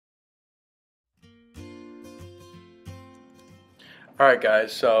Alright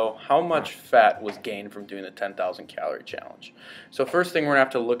guys, so how much fat was gained from doing the 10,000 calorie challenge? So first thing we're going to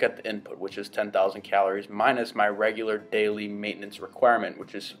have to look at the input, which is 10,000 calories minus my regular daily maintenance requirement,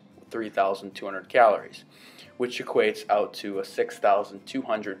 which is 3,200 calories, which equates out to a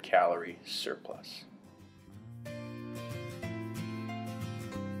 6,200 calorie surplus.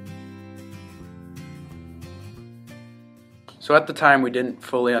 So at the time we didn't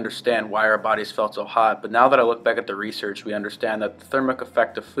fully understand why our bodies felt so hot, but now that I look back at the research, we understand that the thermic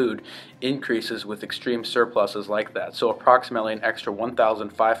effect of food increases with extreme surpluses like that. So approximately an extra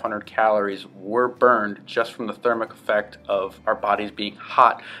 1,500 calories were burned just from the thermic effect of our bodies being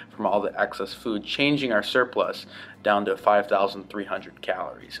hot from all the excess food, changing our surplus down to 5,300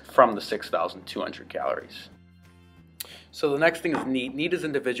 calories from the 6,200 calories. So the next thing is NEAT. NEAT is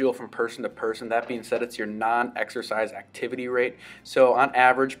individual from person to person. That being said, it's your non-exercise activity rate. So on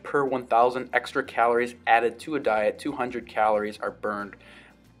average, per 1,000 extra calories added to a diet, 200 calories are burned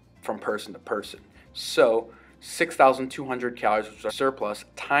from person to person. So 6,200 calories, which is a surplus,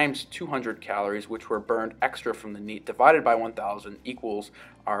 times 200 calories, which were burned extra from the NEAT, divided by 1,000 equals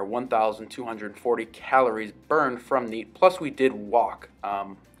our 1,240 calories burned from NEAT. Plus we did walk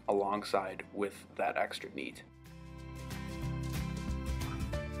alongside with that extra NEAT.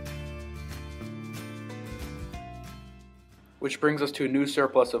 Which brings us to a new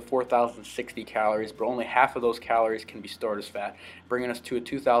surplus of 4,060 calories, but only half of those calories can be stored as fat, bringing us to a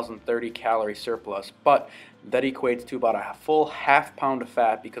 2,030 calorie surplus. But that equates to about a full half pound of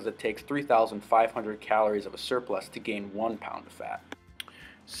fat because it takes 3,500 calories of a surplus to gain 1 pound of fat.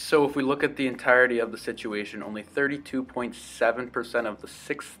 So if we look at the entirety of the situation, only 32.7% of the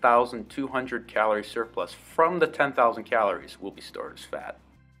 6,200 calorie surplus from the 10,000 calories will be stored as fat.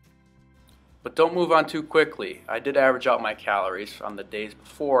 But don't move on too quickly. I did average out my calories on the days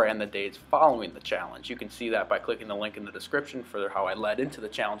before and the days following the challenge. You can see that by clicking the link in the description for how I led into the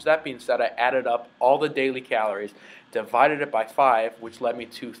challenge. That being said, I added up all the daily calories, divided it by 5, which led me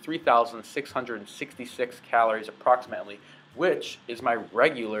to 3,666 calories approximately, which is my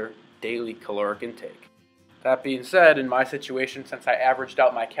regular daily caloric intake. That being said, in my situation, since I averaged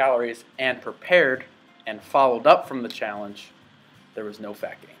out my calories and prepared and followed up from the challenge, there was no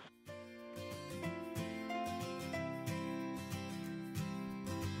fat gain.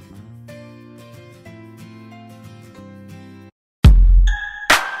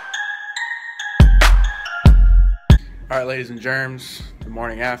 Alright, ladies and germs, the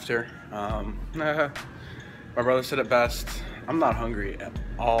morning after. My brother said it best. I'm not hungry at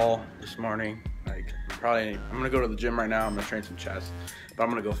all this morning. I'm gonna go to the gym right now. I'm gonna train some chest, but I'm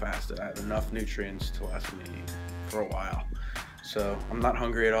gonna go fasted. I have enough nutrients to last me for a while. So I'm not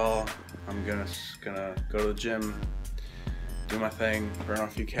hungry at all. I'm gonna go to the gym, do my thing, burn off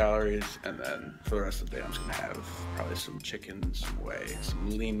a few calories, and then for the rest of the day I'm just gonna have probably some chicken, some whey, some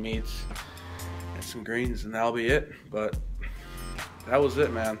lean meats, and some greens, and that'll be it. But that was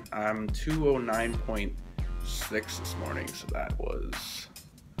it, man. I'm 209.6 this morning, so that was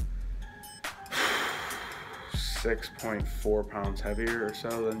 6.4 pounds heavier or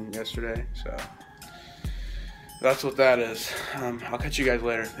so than yesterday. So that's what that is. I'll catch you guys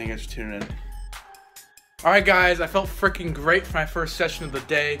later. Thank you guys for tuning in. Alright guys, I felt freaking great for my first session of the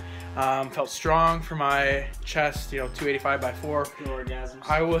day. Felt strong for my chest, 285 by 4.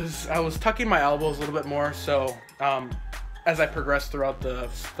 Orgasms. I was tucking my elbows a little bit more, so as I progressed throughout the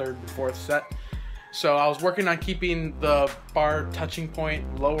third and fourth set. So I was working on keeping the bar touching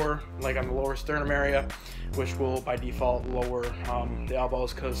point lower, like on the lower sternum area, which will by default lower the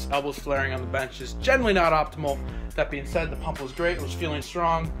elbows, because elbows flaring on the bench is generally not optimal. That being said, the pump was great. I was feeling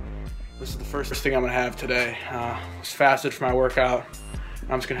strong. This is the first thing I'm gonna have today. I was fasted for my workout.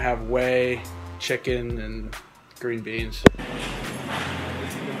 I'm just gonna have whey, chicken, and green beans.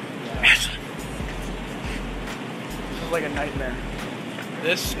 This is like a nightmare.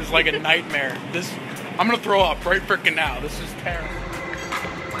 This is like a nightmare. I'm gonna throw up right freaking now. This is terrible.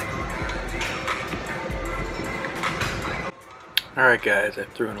 Alright guys, I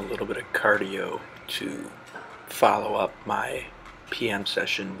threw in a little bit of cardio to follow up my PM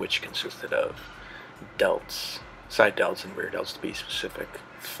session, which consisted of delts, side delts and rear delts to be specific,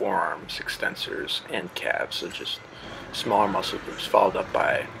 forearms, extensors, and calves. So just smaller muscle groups, followed up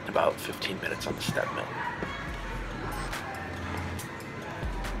by about 15 minutes on the step mill.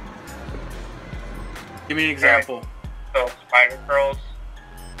 Give me an example. So spider curls.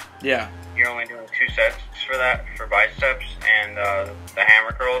 Yeah. You're only doing 2 sets for that, for biceps, and the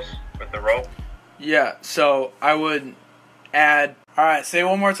hammer curls with the rope. Yeah, so I would add. Alright, say it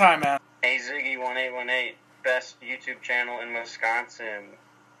one more time, man. Hey Ziggy1818, best YouTube channel in Wisconsin.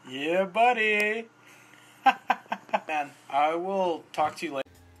 Yeah, buddy. man. I will talk to you later.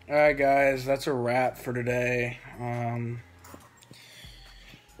 Alright guys, that's a wrap for today.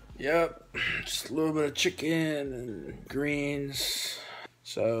 Yep, just a little bit of chicken and greens.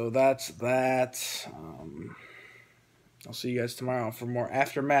 So that's that. I'll see you guys tomorrow for more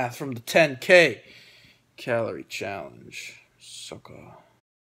aftermath from the 10K calorie challenge. Sucker.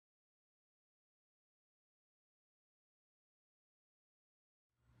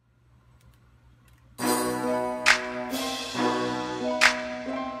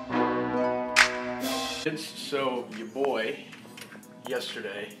 So your boy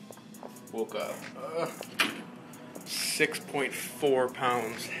yesterday woke up 6.4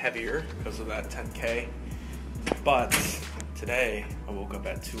 pounds heavier because of that 10K, but today I woke up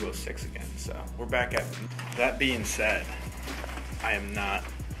at 206 again, so we're back at. That being said, I am not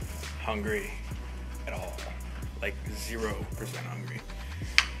hungry at all, like 0% hungry,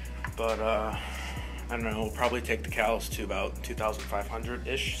 but I don't know, we'll probably take the calories to about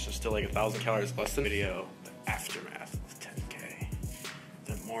 2,500-ish, so still like 1,000 calories less than video. The aftermath of 10K,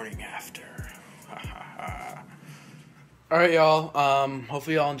 the morning after. Alright y'all,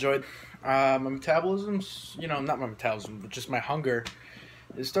 hopefully y'all enjoyed. My metabolism's, not my metabolism, but just my hunger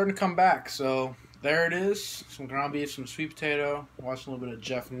is starting to come back, so there it is. Some ground beef, some sweet potato, watching a little bit of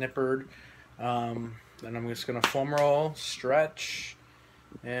Jeff Nippard. Then I'm just going to foam roll, stretch,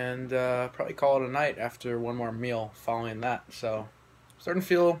 and probably call it a night after one more meal following that. So starting to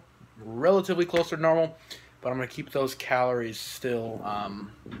feel relatively closer to normal, but I'm going to keep those calories still a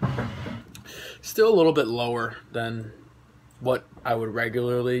little bit lower than what I would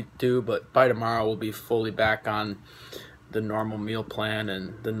regularly do, but by tomorrow we'll be fully back on the normal meal plan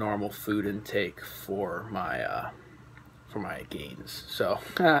and the normal food intake for my gains. So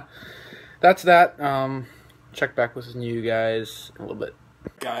that's that. Check back with you guys in a little bit.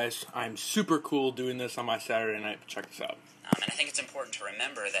 Guys, I'm super cool doing this on my Saturday night, but check this out. And I think it's important to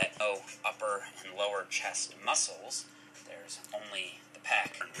remember that upper and lower chest muscles, there's only the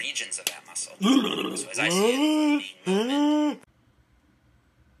pec regions of that muscle. So as I see it, the movement